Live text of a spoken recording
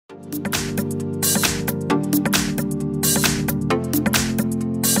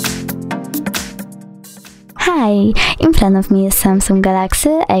Hi, in front of me is Samsung Galaxy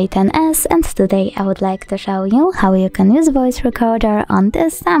A10s, and today I would like to show you how you can use voice recorder on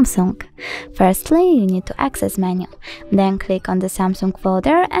this Samsung. Firstly, you need to access menu, then click on the Samsung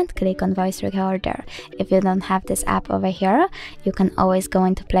folder and click on voice recorder. If you don't have this app over here, you can always go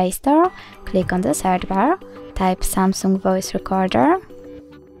into Play Store, click on the search bar, type Samsung voice recorder,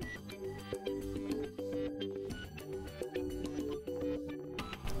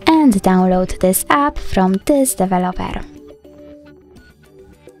 and download this app from this developer.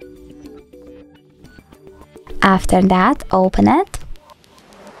 After that, open it,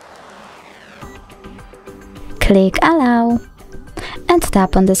 click Allow, and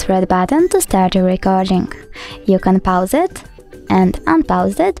tap on this red button to start the recording. You can pause it and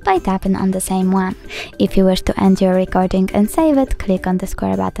unpause it by tapping on the same one. If you wish to end your recording and save it, click on the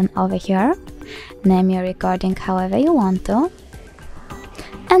square button over here, name your recording however you want to,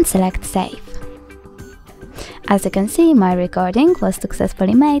 and select Save. As you can see, my recording was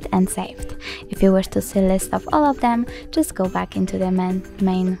successfully made and saved. If you wish to see a list of all of them, just go back into the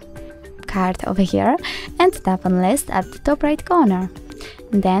main card over here and tap on List at the top right corner.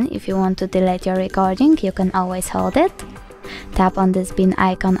 Then, if you want to delete your recording, you can always hold it, tap on this bin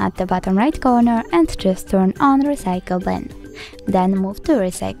icon at the bottom right corner and just turn on Recycle Bin. Then move to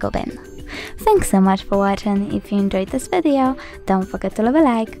Recycle Bin. Thanks so much for watching. If you enjoyed this video, don't forget to leave a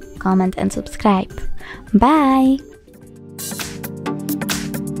like, comment and subscribe. Bye!